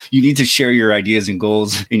you need to share your ideas and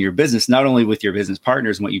goals in your business, not only with your business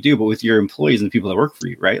partners and what you do, but with your employees and the people that work for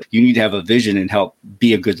you, right? You need to have a vision and help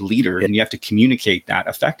be a good leader. And you have to communicate that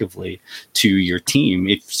effectively to your team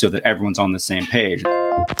so that everyone's on the same page.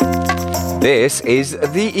 This is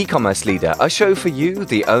The E-Commerce Leader, a show for you,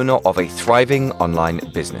 the owner of a thriving online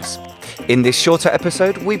business. In this shorter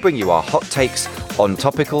episode, we bring you our hot takes on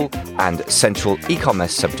topical and central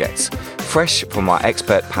e-commerce subjects, fresh from our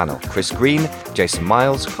expert panel, Chris Green, Jason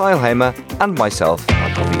Miles, Kyle Hamer, and myself,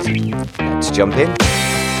 Michael Veazey. Let's jump in.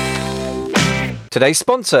 Today's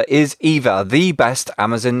sponsor is Eva, the best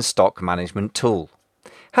Amazon stock management tool.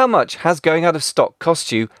 How much has going out of stock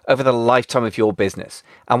cost you over the lifetime of your business?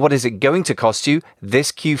 And what is it going to cost you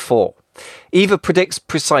this Q4? Eva predicts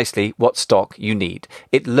precisely what stock you need.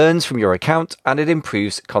 It learns from your account and it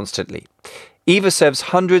improves constantly. Eva serves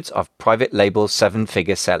hundreds of private label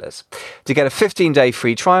 7-figure sellers. To get a 15-day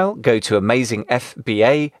free trial, go to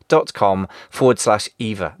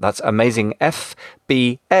amazingfba.com/Eva. That's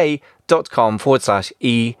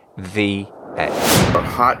amazingfba.com/EVA. Our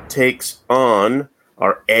hot takes on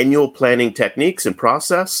our annual planning techniques and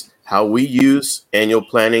process, how we use annual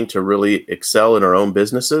planning to really excel in our own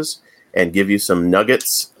businesses, and give you some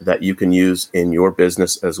nuggets that you can use in your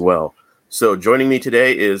business as well. So joining me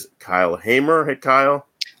today is Kyle Hamer. Hey, Kyle.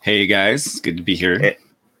 Hey, guys. Good to be here.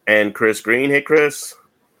 And Chris Green. Hey, Chris.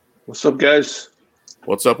 What's up, guys?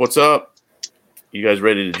 What's up? What's up? You guys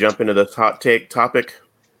ready to jump into the hot take topic?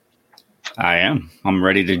 I am. I'm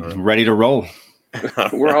ready to roll.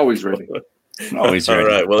 We're always ready. Always ready. All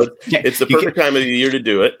right. Well, it's the perfect time of the year to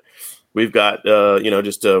do it. We've got,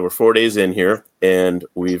 we're 4 days in here, and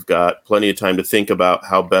we've got plenty of time to think about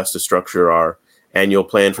how best to structure our annual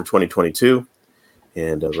plan for 2022.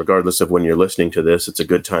 And regardless of when you're listening to this, it's a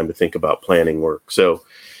good time to think about planning work. So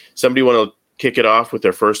somebody want to kick it off with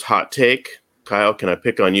their first hot take? Kyle, can I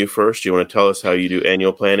pick on you first? Do you want to tell us how you do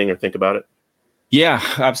annual planning or think about it? Yeah,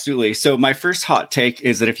 absolutely. So my first hot take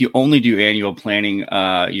is that if you only do annual planning,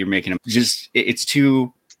 you're making it's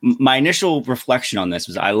too. My initial reflection on this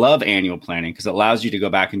was I love annual planning because it allows you to go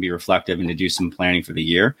back and be reflective and to do some planning for the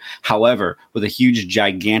year. However, with a huge,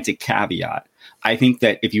 gigantic caveat, I think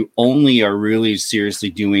that if you only are really seriously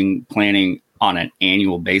doing planning on an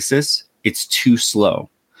annual basis, it's too slow.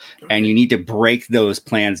 And you need to break those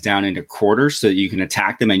plans down into quarters so that you can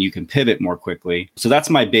attack them and you can pivot more quickly. So that's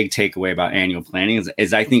my big takeaway about annual planning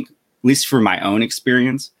is I think, at least for my own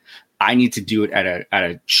experience, I need to do it at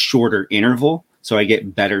a shorter interval so I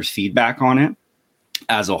get better feedback on it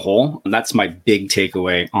as a whole. And that's my big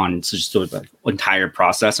takeaway on just sort of the entire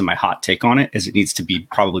process, and my hot take on it is it needs to be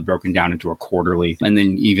probably broken down into a quarterly and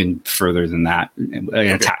then even further than that and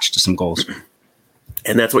attached to some goals.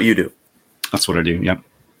 And that's what you do? That's what I do, yep.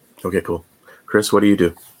 Okay, cool. Chris, what do you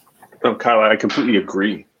do? Kyle, I completely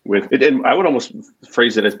agree with it. And I would almost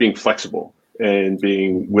phrase it as being flexible and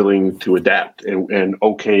being willing to adapt and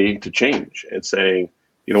okay to change and saying,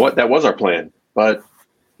 you know what, that was our plan, but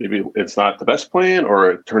maybe it's not the best plan,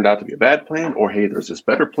 or it turned out to be a bad plan, or, hey, there's this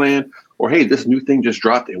better plan, or, hey, this new thing just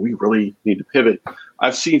dropped and we really need to pivot.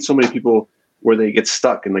 I've seen so many people where they get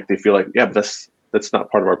stuck and they feel like, yeah, but that's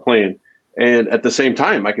not part of our plan. And at the same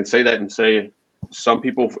time, I can say that and say, some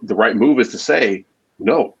people, the right move is to say,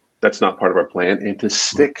 no, that's not part of our plan, and to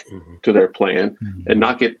stick to their plan and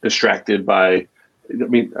not get distracted by,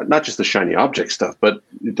 not just the shiny object stuff, but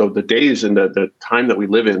the days and the time that we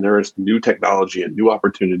live in, there is new technology and new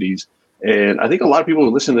opportunities. And I think a lot of people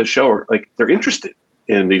who listen to the show are they're interested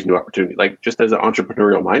in these new opportunities, just as an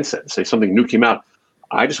entrepreneurial mindset. Say something new came out,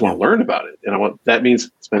 I just want to learn about it. And that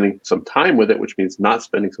means spending some time with it, which means not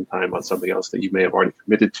spending some time on something else that you may have already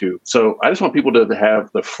committed to. So I just want people to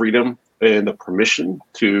have the freedom and the permission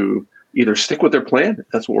to either stick with their plan, if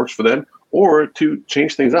that's what works for them, or to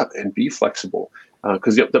change things up and be flexible.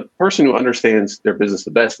 Because the person who understands their business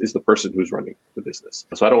the best is the person who's running the business.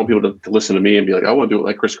 So I don't want people to listen to me and be like, I want to do it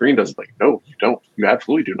like Chris Green does. No, you don't. You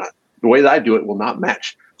absolutely do not. The way that I do it will not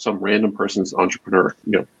match some random person's entrepreneur,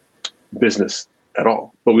 business at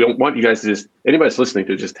all. But we don't want you guys to anybody that's listening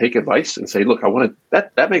to just take advice and say, look, I want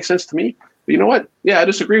to, that makes sense to me. But you know what? Yeah, I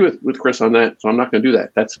disagree with Chris on that, so I'm not going to do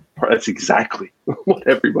that. That's exactly what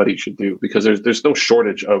everybody should do, because there's no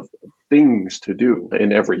shortage of things to do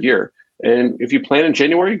in every year. And if you plan in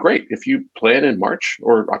January, great. If you plan in March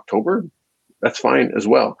or October, that's fine as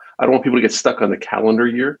well. I don't want people to get stuck on the calendar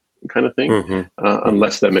year kind of thing,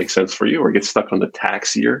 unless that makes sense for you, or get stuck on the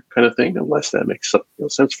tax year kind of thing, unless that makes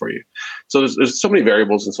sense for you. So there's so many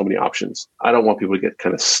variables and so many options. I don't want people to get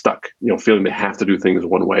kind of stuck, feeling they have to do things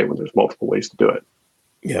one way when there's multiple ways to do it.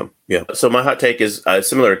 Yeah. Yeah. So my hot take is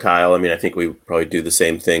similar to Kyle. I mean, I think we probably do the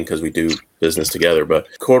same thing because we do business together, but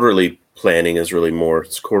quarterly planning is really more,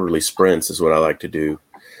 it's quarterly sprints is what I like to do.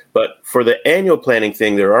 But for the annual planning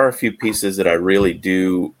thing, there are a few pieces that I really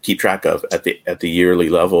do keep track of at the yearly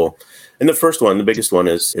level. And the first one, the biggest one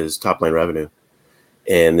is top line revenue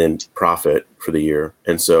and then profit for the year.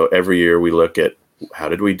 And so every year we look at how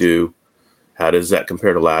did we do? How does that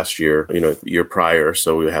compare to last year, year prior?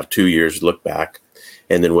 So we have 2 years to look back.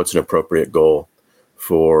 And then what's an appropriate goal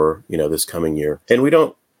for, this coming year? And we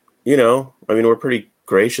don't, we're pretty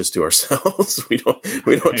gracious to ourselves. We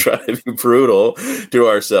don't try to be brutal to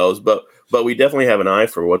ourselves, but we definitely have an eye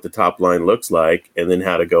for what the top line looks like and then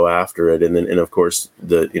how to go after it. And then, and of course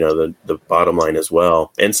the bottom line as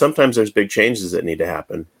well. And sometimes there's big changes that need to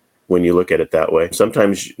happen when you look at it that way.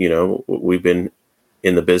 Sometimes, we've been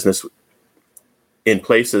in the business, in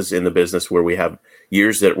places in the business where we have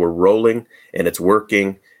years that we're rolling and it's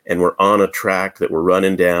working and we're on a track that we're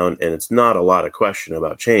running down, and it's not a lot of question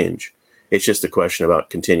about change. It's just a question about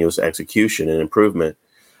continuous execution and improvement.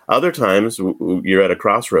 Other times you're at a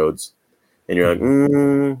crossroads and you're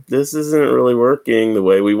like, this isn't really working the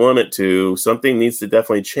way we want it to. Something needs to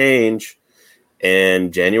definitely change.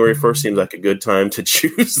 And January 1st seems like a good time to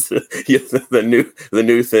choose the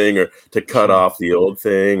new thing, or to cut off the old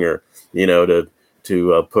thing, or,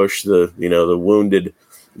 to push the wounded,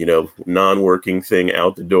 non-working thing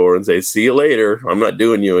out the door and say, see you later. I'm not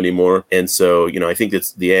doing you anymore. And so, I think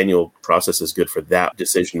that's the annual process is good for that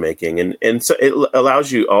decision-making. And so it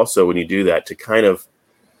allows you also, when you do that, to kind of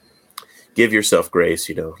give yourself grace.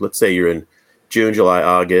 Let's say you're in June, July,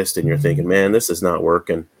 August, and you're thinking, man, this is not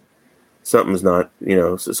working. Something's not,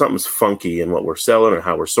 something's funky in what we're selling or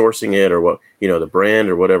how we're sourcing it, or what, the brand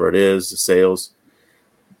or whatever it is, the sales.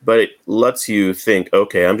 But it lets you think,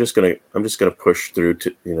 okay, I'm just gonna push through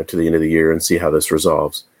to the end of the year and see how this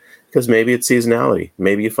resolves. Because maybe it's seasonality.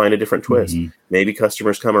 Maybe you find a different twist. Mm-hmm. Maybe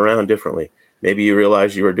customers come around differently. Maybe you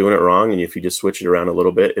realize you were doing it wrong, and if you just switch it around a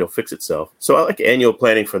little bit, it'll fix itself. So I like annual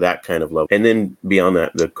planning for that kind of level. And then beyond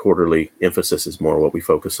that, the quarterly emphasis is more what we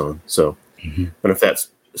focus on. So I don't know if that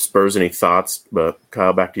spurs any thoughts, but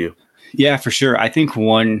Kyle, back to you. Yeah, for sure. I think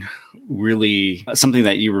one really something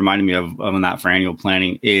that you reminded me of on that for annual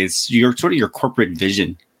planning is your corporate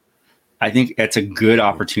vision. I think it's a good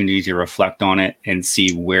opportunity to reflect on it and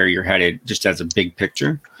see where you're headed just as a big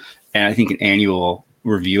picture. And I think an annual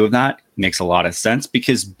review of that makes a lot of sense,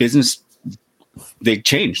 because business, they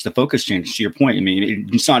change, the focus changed, to your point. I mean,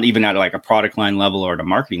 it's not even at like a product line level or at a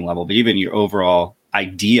marketing level, but even your overall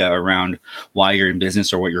idea around why you're in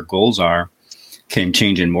business or what your goals are can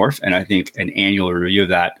change and morph. And I think an annual review of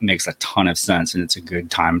that makes a ton of sense. And it's a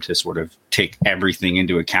good time to sort of take everything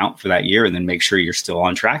into account for that year and then make sure you're still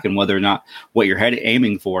on track and whether or not what you're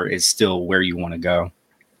aiming for is still where you want to go.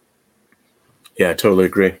 Yeah, I totally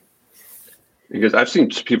agree. Because I've seen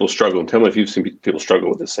people struggle, and tell me if you've seen people struggle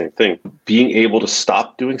with the same thing. Being able to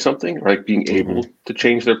stop doing something, right? Being able to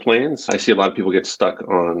change their plans. I see a lot of people get stuck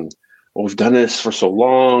on, well, we've done this for so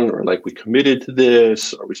long, or like we committed to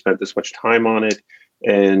this, or we spent this much time on it.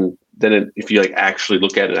 And then if you like actually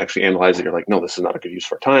look at it, actually analyze it, you're like, no, this is not a good use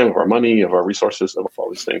of our time, of our money, of our resources, of all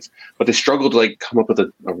these things. But they struggle to like come up with a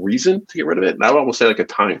reason to get rid of it. And I would almost say like a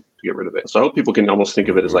time to get rid of it. So I hope people can almost think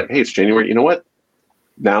of it as like, hey, it's January. You know what?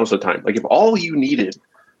 Now's the time. Like if all you needed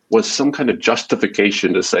was some kind of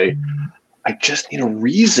justification to say, I just need a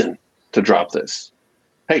reason to drop this.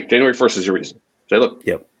 Hey, January 1st is your reason. Say, look,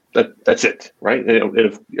 yep. That's it, right? And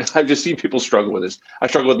if I've just seen people struggle with this. I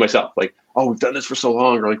struggle with myself. Like, oh, we've done this for so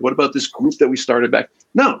long. Or like, what about this group that we started back?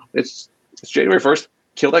 No, it's January 1st.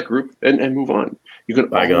 Kill that group and move on. You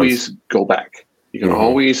can always go back. You can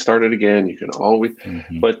always start it again. You can always,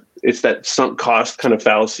 but it's that sunk cost kind of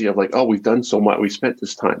fallacy of like, oh, we've done so much. We spent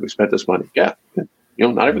this time. We spent this money. Yeah,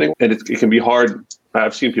 not everything. And it can be hard.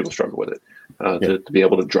 I've seen people struggle with it to be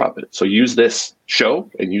able to drop it. So use this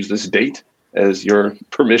show and use this date as your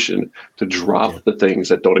permission to drop the things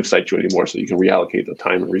that don't excite you anymore, so you can reallocate the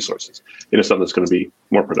time and resources into something that's going to be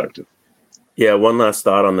more productive. Yeah, one last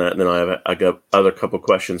thought on that, and then I got other couple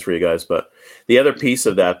questions for you guys. But the other piece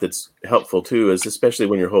of that that's helpful too is, especially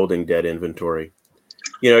when you're holding dead inventory.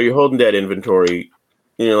 You're holding dead inventory,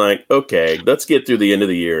 and you're like, okay, let's get through the end of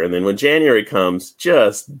the year, and then when January comes,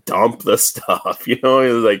 just dump the stuff.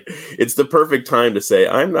 It's the perfect time to say,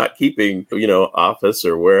 I'm not keeping office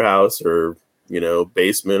or warehouse or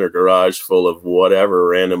basement or garage full of whatever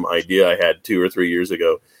random idea I had 2 or 3 years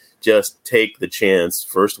ago. Just take the chance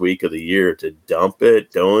first week of the year to dump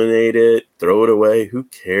it, donate it, throw it away. Who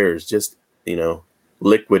cares? Just,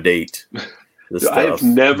 liquidate the stuff. I've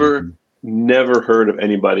never heard of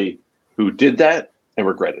anybody who did that and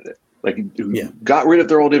regretted it. Like, who got rid of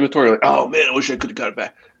their old inventory. Like, oh man, I wish I could have got it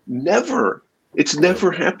back. Never. It's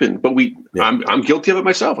never happened. But I'm guilty of it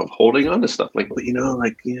myself, of holding on to stuff. Like,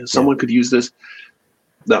 someone could use this.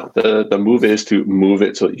 No, the move is to move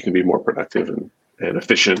it so that you can be more productive and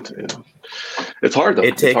efficient. And it's hard though.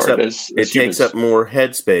 It takes up more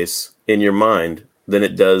headspace in your mind than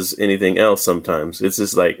it does anything else sometimes. It's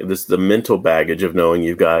just like the mental baggage of knowing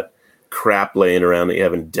you've got crap laying around that you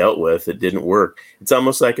haven't dealt with that didn't work. It's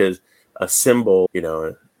almost like a symbol,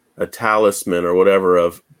 a talisman or whatever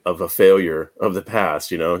of a failure of the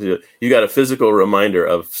past. You got a physical reminder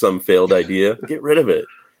of some failed idea. Get rid of it.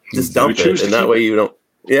 Just dump it. And that way you don't.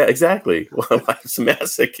 Yeah, exactly. Well, life's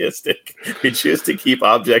masochistic. We choose to keep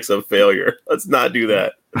objects of failure. Let's not do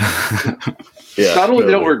that. Yeah, not only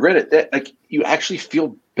don't regret it, that like you actually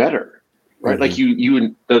feel better, right? Like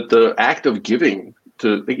the act of giving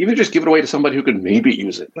to, like, even just give it away to somebody who could maybe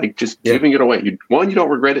use it, like just giving it away. One, you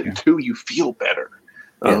don't regret it. And two, you feel better.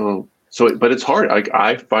 But it's hard. Like,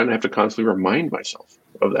 I find I have to constantly remind myself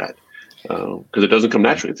of that because it doesn't come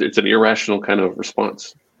naturally. It's an irrational kind of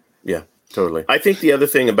response. Yeah. Totally. I think the other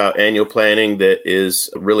thing about annual planning that is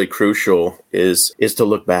really crucial is to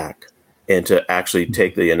look back and to actually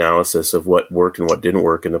take the analysis of what worked and what didn't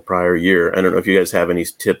work in the prior year. I don't know if you guys have any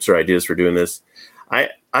tips or ideas for doing this.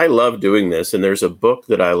 I love doing this. And there's a book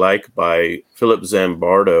that I like by Philip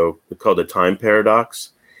Zimbardo called The Time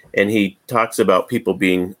Paradox. And he talks about people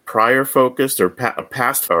being prior focused or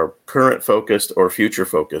past or current focused or future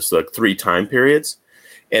focused, like 3 time periods.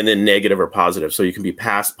 And then negative or positive. So you can be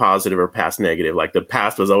past positive or past negative. Like the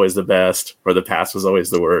past was always the best or the past was always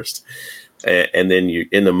the worst. And then you,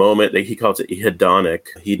 in the moment, he calls it hedonic,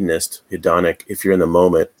 if you're in the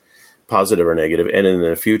moment, positive or negative, and in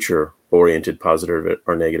the future oriented, positive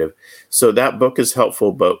or negative. So that book is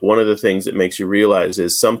helpful. But one of the things that makes you realize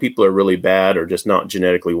is some people are really bad or just not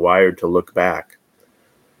genetically wired to look back.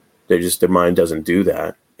 Their mind doesn't do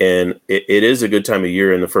that. And it is a good time of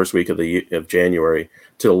year in the first week of January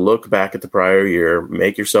to look back at the prior year,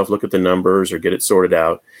 make yourself look at the numbers or get it sorted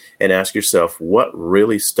out and ask yourself, what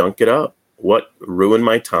really stunk it up? What ruined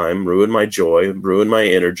my time, ruined my joy, ruined my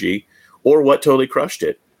energy, or what totally crushed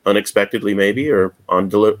it unexpectedly maybe or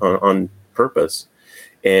on purpose,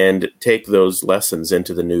 and take those lessons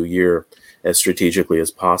into the new year as strategically as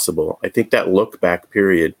possible. I think that look back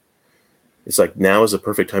period, it's like now is a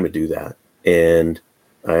perfect time to do that. And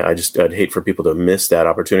I'd hate for people to miss that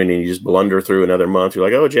opportunity and you just blunder through another month. You're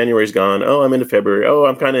like, oh, January's gone. Oh, I'm into February. Oh,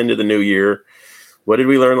 I'm kind of into the new year. What did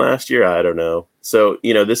we learn last year? I don't know. So,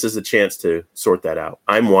 this is a chance to sort that out.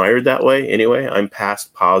 I'm wired that way anyway. I'm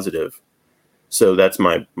past positive. So that's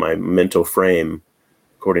my mental frame,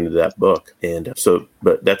 according to that book. And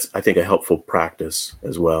but that's, I think, a helpful practice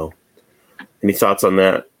as well. Any thoughts on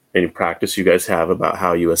that? Any practice you guys have about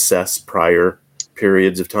how you assess prior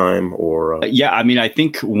periods of time or I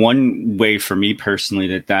think one way for me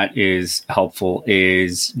personally that is helpful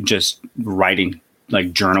is just writing,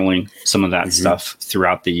 like journaling some of that stuff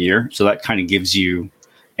throughout the year. So that kind of gives you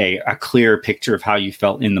a clear picture of how you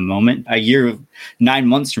felt in the moment. A year, 9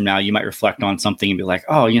 months from now, you might reflect on something and be like,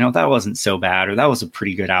 oh, that wasn't so bad, or that was a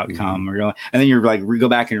pretty good outcome. Or, and then you're like, go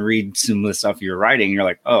back and read some of the stuff you're writing. And you're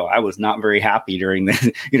like, oh, I was not very happy during this.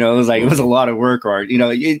 It was a lot of work, or,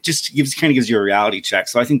 it just gives you a reality check.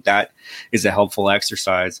 So I think that is a helpful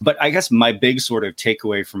exercise. But I guess my big sort of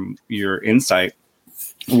takeaway from your insight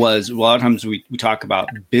was a lot of times we talk about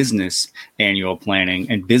business annual planning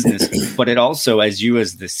and business, but it also, as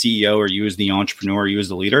the CEO or you as the entrepreneur, you as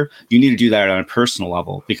the leader, you need to do that on a personal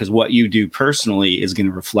level, because what you do personally is going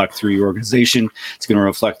to reflect through your organization. It's going to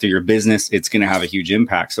reflect through your business. It's going to have a huge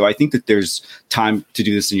impact. So I think that there's time to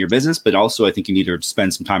do this in your business, but also I think you need to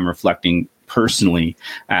spend some time reflecting personally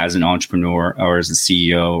as an entrepreneur or as a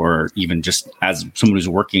CEO, or even just as someone who's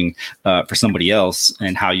working for somebody else,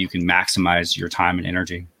 and how you can maximize your time and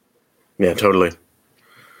energy. Yeah, totally.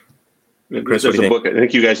 Chris, there's a book, I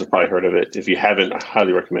think you guys have probably heard of it. If you haven't, I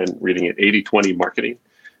highly recommend reading it, 80-20 Marketing.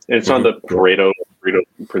 And it's on the Pareto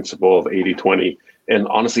principle of 80-20. And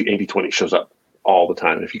honestly, 80-20 shows up all the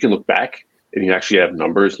time. If you can look back and you actually have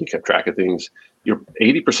numbers and you kept track of things, your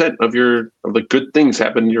 80% of the good things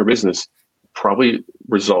happen in your business probably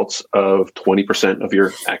results of 20% of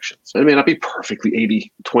your actions. It may not be perfectly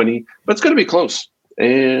 80-20, but it's going to be close.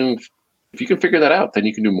 And if you can figure that out, then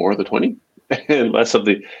you can do more of the 20 and less of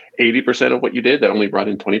the 80% of what you did that only brought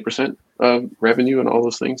in 20% of revenue and all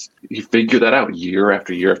those things. You figure that out year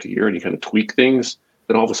after year after year, and you kind of tweak things,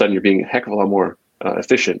 then all of a sudden you're being a heck of a lot more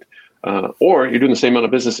efficient. Or you're doing the same amount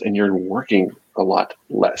of business and you're working a lot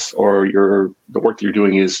less, or the work that you're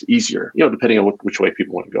doing is easier, depending on which way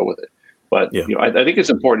people want to go with it. But I think it's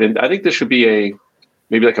important. And I think this should be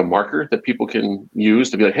maybe like a marker that people can use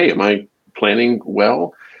to be like, hey, am I planning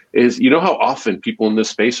well? Is how often people in this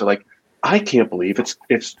space are like, I can't believe it's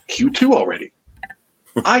Q2 already.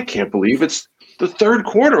 I can't believe it's the third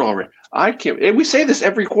quarter already. I can't. And we say this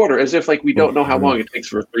every quarter as if like we don't know how long it takes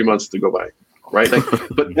for 3 months to go by, right? Like,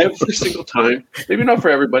 but every single time, maybe not for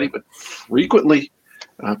everybody, but frequently,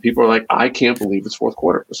 people are like, I can't believe it's fourth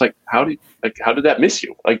quarter. It's like, how did that miss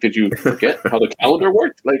you? Like, did you forget how the calendar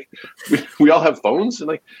worked? Like, we all have phones, and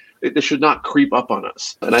like, it should not creep up on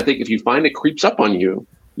us. And I think if you find it creeps up on you,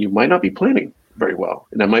 you might not be planning very well.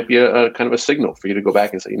 And that might be a kind of a signal for you to go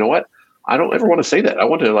back and say, you know what? I don't ever want to say that. I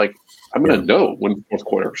want to I'm going to know when fourth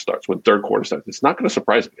quarter starts, when third quarter starts. It's not going to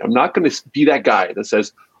surprise me. I'm not going to be that guy that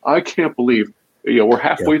says, I can't believe, we're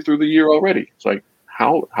halfway through the year already. It's like,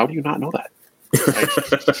 how do you not know that? Right?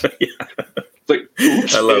 It's like,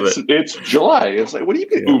 oops, I love it. It's July. It's like, what do you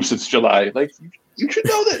mean, oops, it's July? Like, you should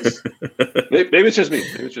know this. Maybe it's just me.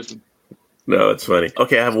 Maybe it's just me. No, it's funny.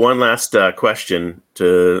 Okay, I have one last question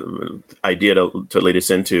to lead us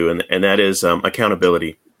into, and that is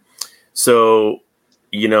accountability. So,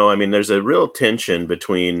 there's a real tension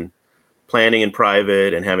between planning in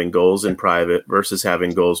private and having goals in private versus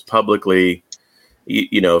having goals publicly.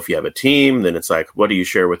 If you have a team, then it's like, what do you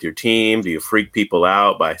share with your team? Do you freak people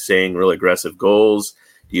out by saying really aggressive goals?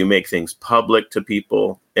 Do you make things public to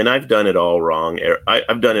people? And I've done it all wrong.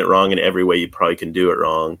 I've done it wrong in every way you probably can do it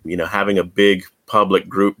wrong. Having a big public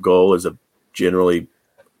group goal is a generally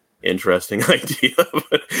interesting idea,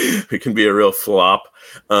 but it can be a real flop.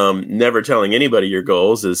 Never telling anybody your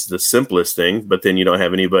goals is the simplest thing, but then you don't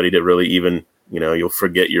have anybody to really even, you'll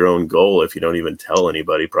forget your own goal if you don't even tell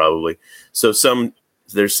anybody probably. So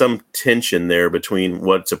there's some tension there between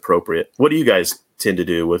what's appropriate. What do you guys tend to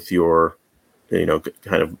do with your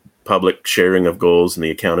kind of public sharing of goals and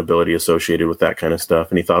the accountability associated with that kind of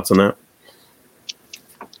stuff? Any thoughts on that?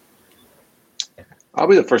 I'll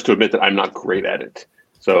be the first to admit that I'm not great at it.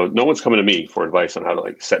 So no one's coming to me for advice on how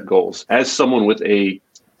to set goals. As someone with a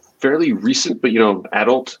fairly recent, but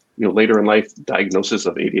adult, later in life diagnosis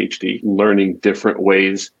of ADHD, learning different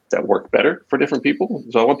ways that work better for different people.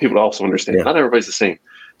 So I want people to also understand not everybody's the same.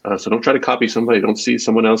 So don't try to copy somebody. Don't see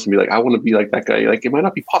someone else and be like, I want to be like that guy. Like, it might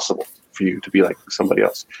not be possible for you to be like somebody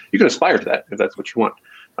else. You can aspire to that if that's what you want.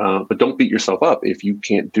 But don't beat yourself up if you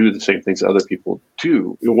can't do the same things that other people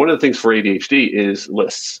do. One of the things for ADHD is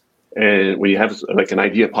lists. And when you have like an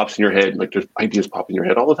idea pops in your head, like there's ideas pop in your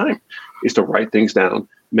head all the time, is to write things down,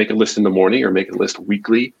 make a list in the morning or make a list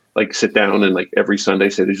weekly, like sit down and like every Sunday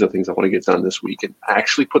say, these are the things I want to get done this week, and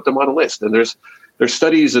actually put them on a list. And there's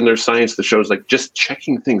studies and there's science that shows like just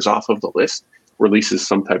checking things off of the list releases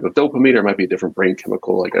some type of dopamine, or it might be a different brain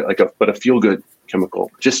chemical, but a feel good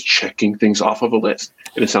chemical, just checking things off of a list.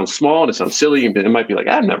 And it sounds small and it sounds silly, and it might be like,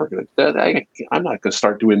 I'm not going to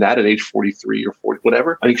start doing that at age 43 or 40,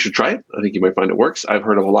 whatever. I think you should try it. I think you might find it works. I've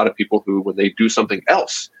heard of a lot of people who, when they do something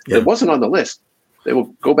else that wasn't on the list, they will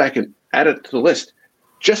go back and add it to the list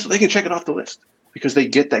just so they can check it off the list, because they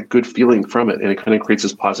get that good feeling from it, and it kind of creates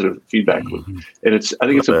this positive feedback loop. And I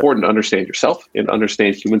think it's important to understand yourself and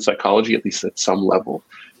understand human psychology, at least at some level,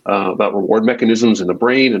 about reward mechanisms in the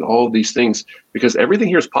brain and all of these things, because everything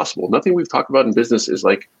here is possible. Nothing we've talked about in business is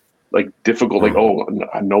like difficult, like, oh,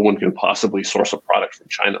 no one can possibly source a product from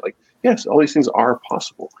China. Like, yes, all these things are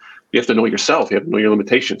possible. You have to know yourself. You have to know your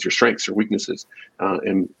limitations, your strengths, your weaknesses,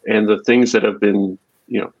 and the things that have been,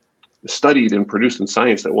 studied and produced in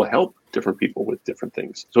science that will help different people with different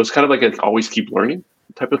things. So it's kind of like an always keep learning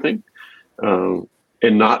type of thing, and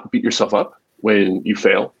not beat yourself up when you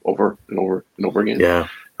fail over and over and over again. Yeah.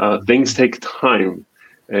 Things take time,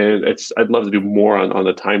 and I'd love to do more on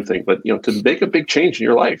the time thing, but to make a big change in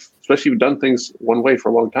your life, especially if you've done things one way for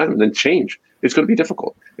a long time and then change, it's going to be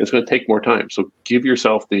difficult. It's going to take more time. So give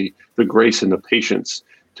yourself the grace and the patience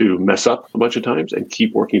to mess up a bunch of times and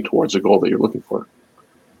keep working towards the goal that you're looking for.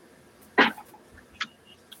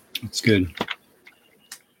 That's good.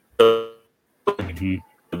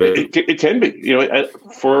 It can be,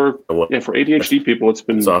 for ADHD people, it's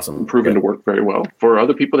been proven to work very well. For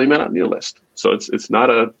other people, they may not need a list. So it's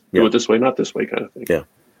not a do it this way, not this way kind of thing. Yeah.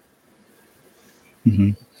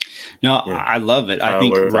 Mm-hmm. No, I love it. I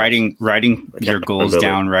think writing your goals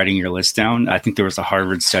down, writing your list down. I think there was a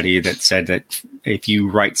Harvard study that said that if you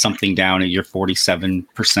write something down, you're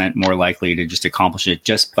 47% more likely to just accomplish it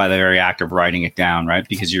just by the very act of writing it down, right?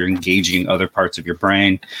 Because you're engaging other parts of your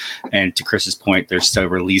brain. And to Chris's point, there's the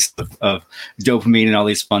release of dopamine and all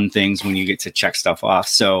these fun things when you get to check stuff off.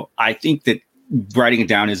 So I think that writing it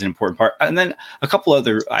down is an important part. And then a couple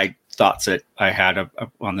other thoughts that I had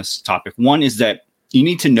on this topic. One is that you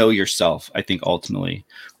need to know yourself, I think, ultimately,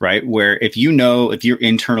 right? Where if you're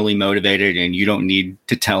internally motivated and you don't need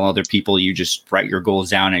to tell other people, you just write your goals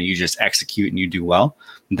down and you just execute and you do well,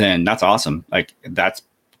 then that's awesome. Like that's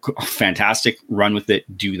fantastic. Run with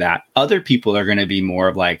it. Do that. Other people are going to be more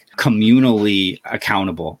of like communally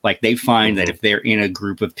accountable. Like they find that if they're in a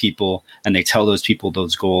group of people and they tell those people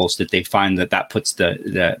those goals, that they find that puts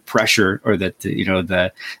the pressure or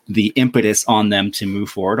the impetus on them to move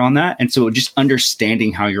forward on that. And so just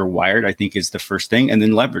understanding how you're wired, I think, is the first thing, and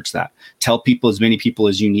then leverage that. Tell people, as many people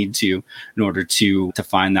as you need to in order to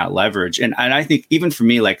find that leverage. And I think even for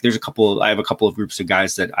me, like I have a couple of groups of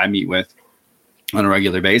guys that I meet with on a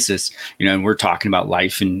regular basis, and we're talking about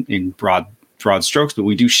life in broad strokes, but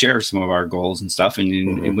we do share some of our goals and stuff. And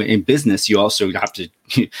in business, you also have to,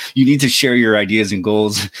 you need to share your ideas and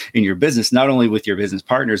goals in your business, not only with your business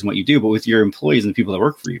partners and what you do, but with your employees and the people that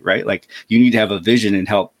work for you, right? Like you need to have a vision and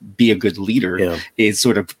help be a good leader is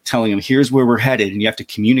sort of telling them, here's where we're headed. And you have to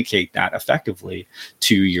communicate that effectively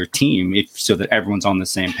to your team so that everyone's on the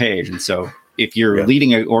same page. And so if you're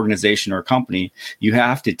leading an organization or a company, you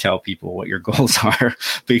have to tell people what your goals are,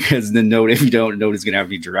 because then if you don't, nobody's going to have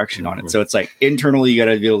any direction on it. So it's like internally, you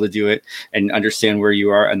got to be able to do it and understand where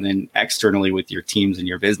you are. And then externally with your teams and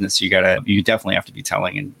your business, you definitely have to be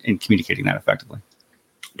telling and communicating that effectively.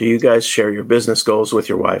 Do you guys share your business goals with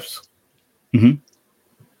your wives? Mm-hmm.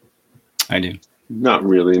 I do. Not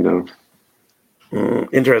really, no.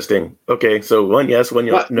 Interesting. Okay, so one yes, one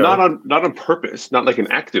no. Not on purpose, not like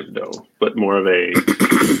an active no, but more of a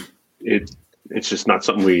it's just not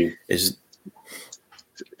something we is.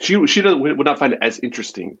 She would not find it as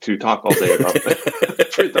interesting to talk all day about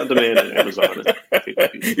print on demand and Amazon.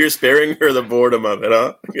 You're sparing her the boredom of it,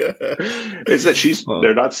 huh? Yeah. It's that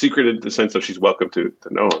they're not secret in the sense of she's welcome to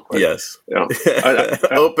know it. But, yes.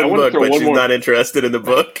 Open book, but she's not interested in the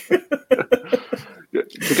book.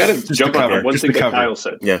 To kind of jump on one thing that Kyle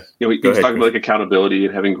said. Yeah. He was talking about like accountability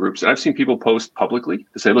and having groups. And I've seen people post publicly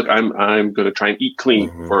to say, look, I'm going to try and eat clean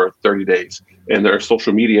for 30 days. And their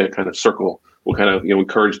social media kind of circle will kind of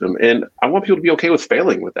encourage them. And I want people to be okay with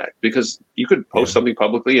failing with that, because you could post something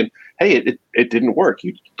publicly and hey, it didn't work.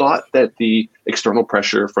 You thought that the external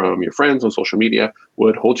pressure from your friends on social media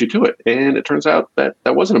would hold you to it, and it turns out that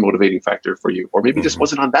wasn't a motivating factor for you, or maybe it just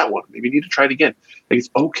wasn't on that one. Maybe you need to try it again. Like it's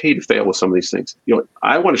okay to fail with some of these things.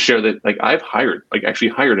 I want to share that I've hired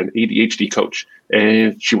an ADHD coach,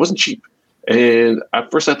 and she wasn't cheap. And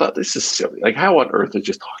at first I thought, this is silly. Like, how on earth is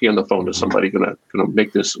just talking on the phone to somebody gonna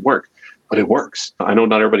make this work? But it works. I know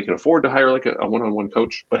not everybody can afford to hire like a one-on-one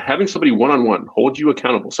coach, but having somebody one-on-one hold you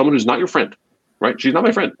accountable, someone who's not your friend, right? She's not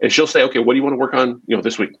my friend. And she'll say, okay, what do you want to work on,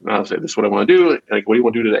 this week? And I'll say, this is what I want to do. Like, what do you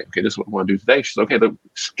want to do today? Okay, this is what I want to do today. She's okay,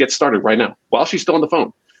 let's get started right now while she's still on the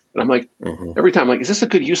phone. And I'm like, every time, like, is this a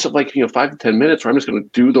good use of 5 to 10 minutes where I'm just going to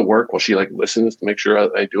do the work while she listens to make sure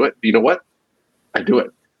I do it? You know what? I do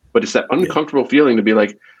it. But it's that uncomfortable feeling to be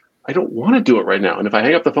like, I don't want to do it right now. And if I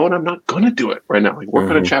hang up the phone, I'm not going to do it right now. Like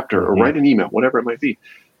work on a chapter or write an email, whatever it might be.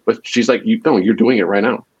 But she's like, you're doing it right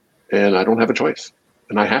now. And I don't have a choice.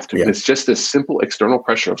 And I have to. Yeah. And it's just this simple external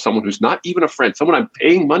pressure of someone who's not even a friend, someone I'm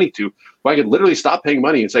paying money to, who I could literally stop paying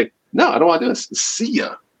money and say, no, I don't want to do this. See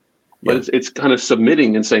ya. But it's kind of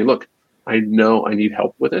submitting and saying, look, I know I need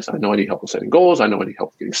help with this. I know I need help with setting goals. I know I need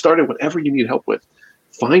help getting started. Whatever you need help with,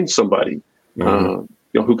 find somebody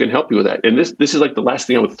who can help you with that. And this is like the last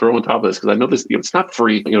thing I would throw on top of this, because I know this, it's not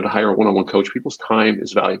free, to hire a one-on-one coach. People's time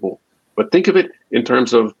is valuable, but think of it in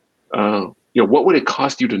terms of, what would it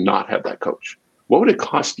cost you to not have that coach? What would it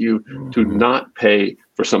cost you to not pay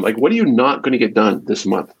for what are you not going to get done this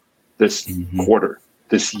month, this quarter,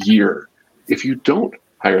 this year, if you don't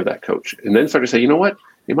hire that coach? And then start to say, you know what,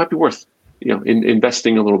 it might be worth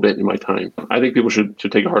investing a little bit in my time. I think people should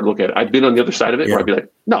take a hard look at it. I've been on the other side of it where I'd be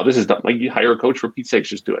like, no, this is done. Like, you hire a coach, for Pete's sake,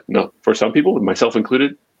 just do it. No, for some people, myself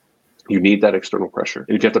included, you need that external pressure.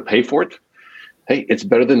 And if you have to pay for it, hey, it's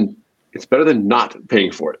better than not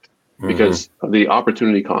paying for it, because of the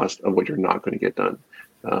opportunity cost of what you're not going to get done.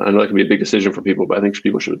 I know that can be a big decision for people, but I think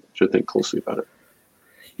people should think closely about it.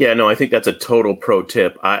 Yeah, no, I think that's a total pro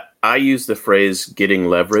tip. I use the phrase getting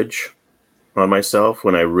leverage on myself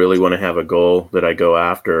when I really want to have a goal that I go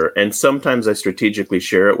after. And sometimes I strategically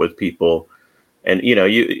share it with people. And,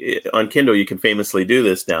 you on Kindle, you can famously do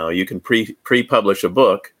this now. You can pre-publish a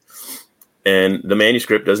book, and the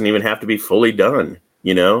manuscript doesn't even have to be fully done,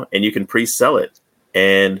 and you can pre-sell it.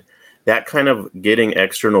 And that kind of getting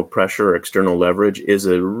external pressure or external leverage is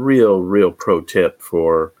a real pro tip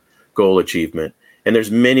for goal achievement. And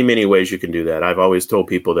there's many, many ways you can do that. I've always told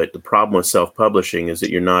people that the problem with self-publishing is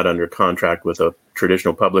that you're not under contract with a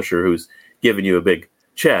traditional publisher who's giving you a big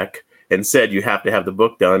check, and said you have to have the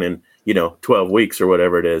book done in, 12 weeks or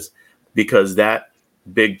whatever it is, because that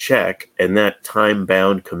big check and that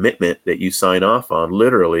time-bound commitment that you sign off on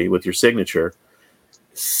literally with your signature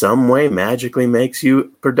some way magically makes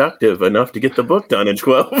you productive enough to get the book done in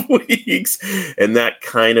 12 weeks. And that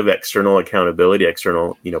kind of external accountability,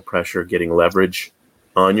 external, pressure, getting leverage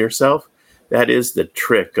on yourself, that is the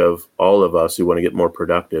trick of all of us who want to get more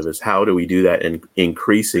productive, is how do we do that in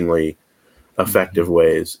increasingly effective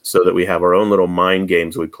ways so that we have our own little mind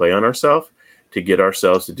games we play on ourselves to get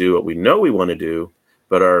ourselves to do what we know we want to do,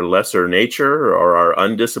 but our lesser nature or our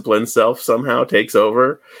undisciplined self somehow takes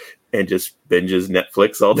over and just binges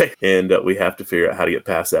Netflix all day. And we have to figure out how to get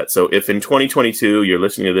past that. So if in 2022 you're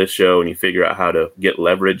listening to this show and you figure out how to get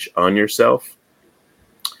leverage on yourself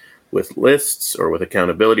with lists or with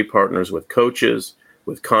accountability partners, with coaches,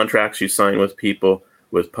 with contracts you sign with people,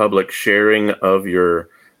 with public sharing of your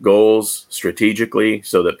goals strategically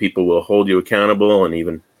so that people will hold you accountable, and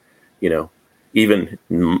even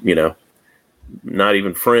not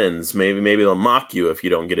even friends, maybe they'll mock you if you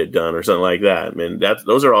don't get it done or something like that. I mean,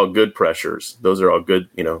 those are all good pressures. Those are all good,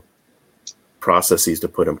 processes to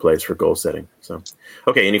put in place for goal setting. So,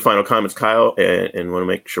 okay. Any final comments, Kyle? And want to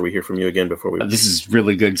make sure we hear from you again before we. This is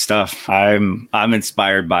really good stuff. I'm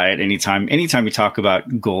inspired by it. Anytime you talk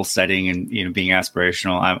about goal setting and being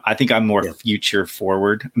aspirational, I think I'm more future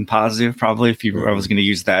forward and positive. Probably if I was going to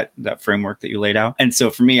use that framework that you laid out. And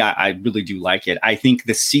so for me, I really do like it. I think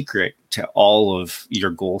the secret to all of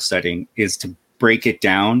your goal setting is to break it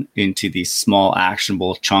down into these small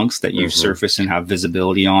actionable chunks that you surface and have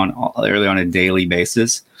visibility on early on a daily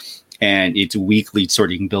basis. And it's weekly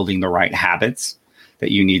sort of building the right habits that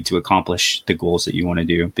you need to accomplish the goals that you want to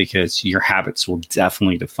do, because your habits will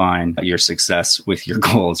definitely define your success with your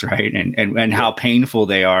goals, right? And how painful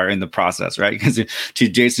they are in the process, right? Because to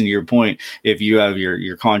Jason, to your point, if you have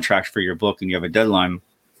your contract for your book and you have a deadline,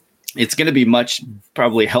 it's going to be much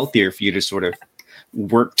probably healthier for you to sort of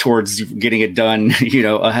work towards getting it done,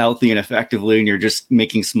 healthy and effectively, and you're just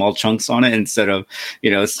making small chunks on it instead of,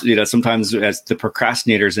 sometimes as the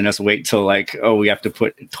procrastinators in us wait till we have to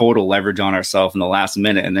put total leverage on ourselves in the last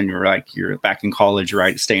minute. And then you're back in college,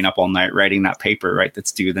 right? Staying up all night, writing that paper, right?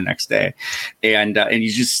 That's due the next day. And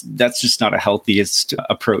that's just not a healthiest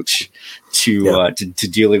approach to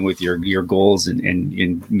dealing with your goals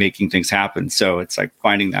and making things happen. So it's like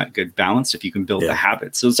finding that good balance if you can build the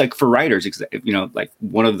habits. So it's like for writers, like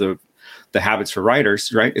one of the habits for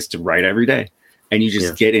writers, right, is to write every day. And you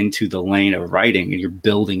just get into the lane of writing, and you're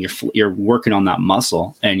building you're working on that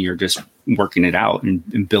muscle, and you're just working it out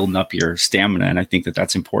and building up your stamina. And I think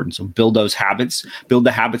that's important. So build those habits, build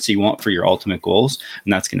the habits you want for your ultimate goals.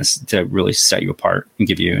 And that's going to really set you apart and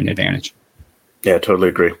give you an advantage. Yeah, totally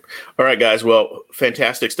agree. All right, guys. Well,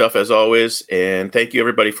 fantastic stuff as always. And thank you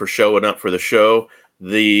everybody for showing up for the show.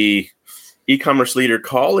 The E-commerce Leader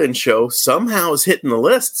call-in show somehow is hitting the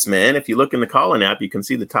lists, man. If you look in the call-in app, you can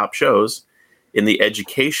see the top shows in the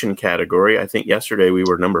education category. I think yesterday we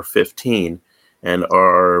were number 15, and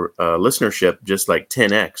our listenership just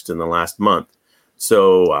 10x'd in the last month.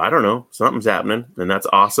 So I don't know, something's happening, and that's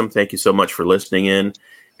awesome. Thank you so much for listening in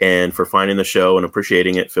and for finding the show and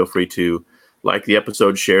appreciating it. Feel free to like the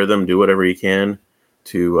episode, share them, do whatever you can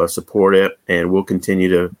to support it, and we'll continue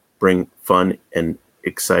to bring fun and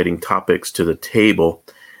exciting topics to the table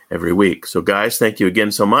every week. So guys, thank you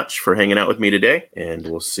again so much for hanging out with me today, and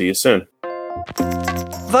we'll see you soon.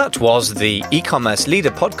 That was the E-commerce Leader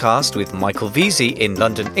podcast with Michael Veazey in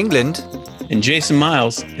London, England, and Jason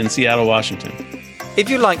Miles in Seattle, Washington. If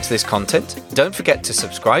you liked this content, don't forget to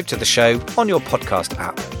subscribe to the show on your podcast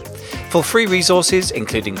app. For free resources,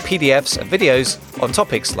 including PDFs and videos on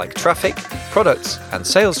topics like traffic, products, and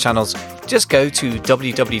sales channels, just go to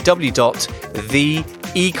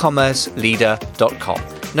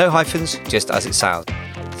www.theecommerceleader.com. No hyphens, just as it sounds.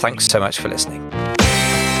 Thanks so much for listening.